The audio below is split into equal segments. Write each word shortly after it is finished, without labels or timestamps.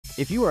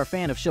If you are a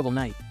fan of Shovel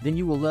Knight, then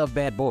you will love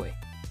Bad Boy.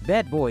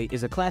 Bad Boy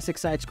is a classic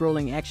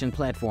side-scrolling action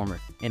platformer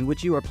in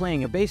which you are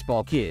playing a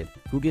baseball kid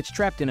who gets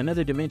trapped in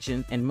another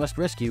dimension and must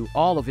rescue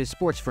all of his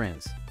sports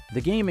friends.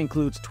 The game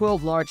includes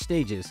 12 large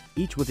stages,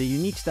 each with a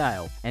unique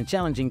style and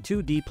challenging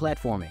 2D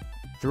platforming.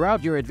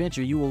 Throughout your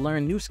adventure, you will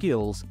learn new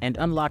skills and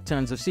unlock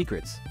tons of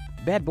secrets.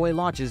 Bad Boy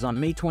launches on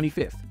May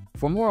 25th.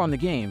 For more on the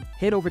game,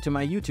 head over to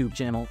my YouTube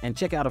channel and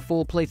check out a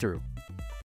full playthrough.